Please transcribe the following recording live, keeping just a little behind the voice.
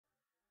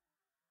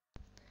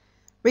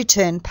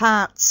Return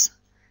parts.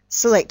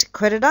 Select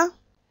Creditor.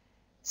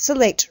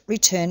 Select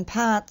Return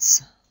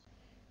parts.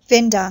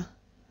 Vendor.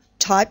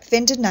 Type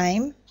vendor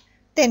name,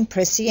 then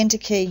press the Enter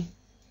key.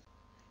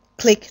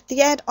 Click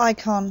the Add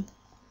icon.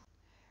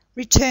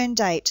 Return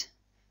date.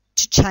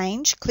 To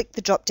change, click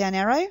the drop-down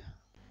arrow.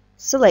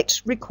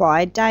 Select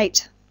Required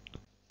date.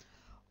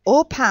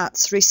 All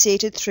parts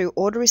receipted through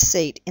order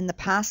receipt in the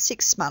past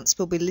 6 months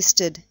will be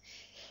listed.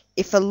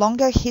 If a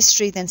longer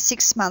history than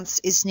 6 months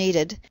is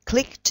needed,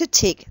 click to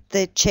tick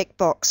the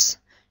checkbox,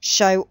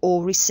 Show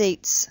all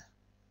receipts.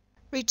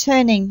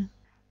 Returning.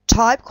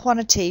 Type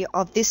quantity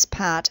of this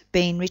part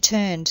being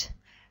returned,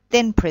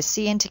 then press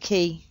the Enter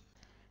key.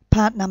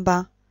 Part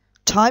number.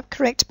 Type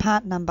correct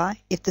part number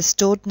if the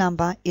stored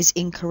number is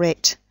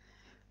incorrect.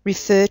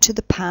 Refer to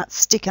the part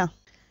sticker,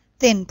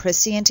 then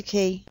press the Enter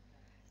key.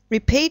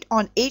 Repeat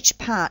on each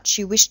part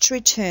you wish to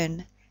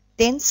return,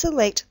 then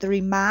select the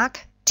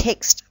Remark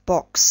text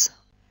box.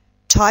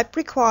 Type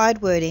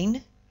required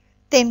wording,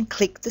 then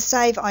click the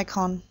Save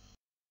icon.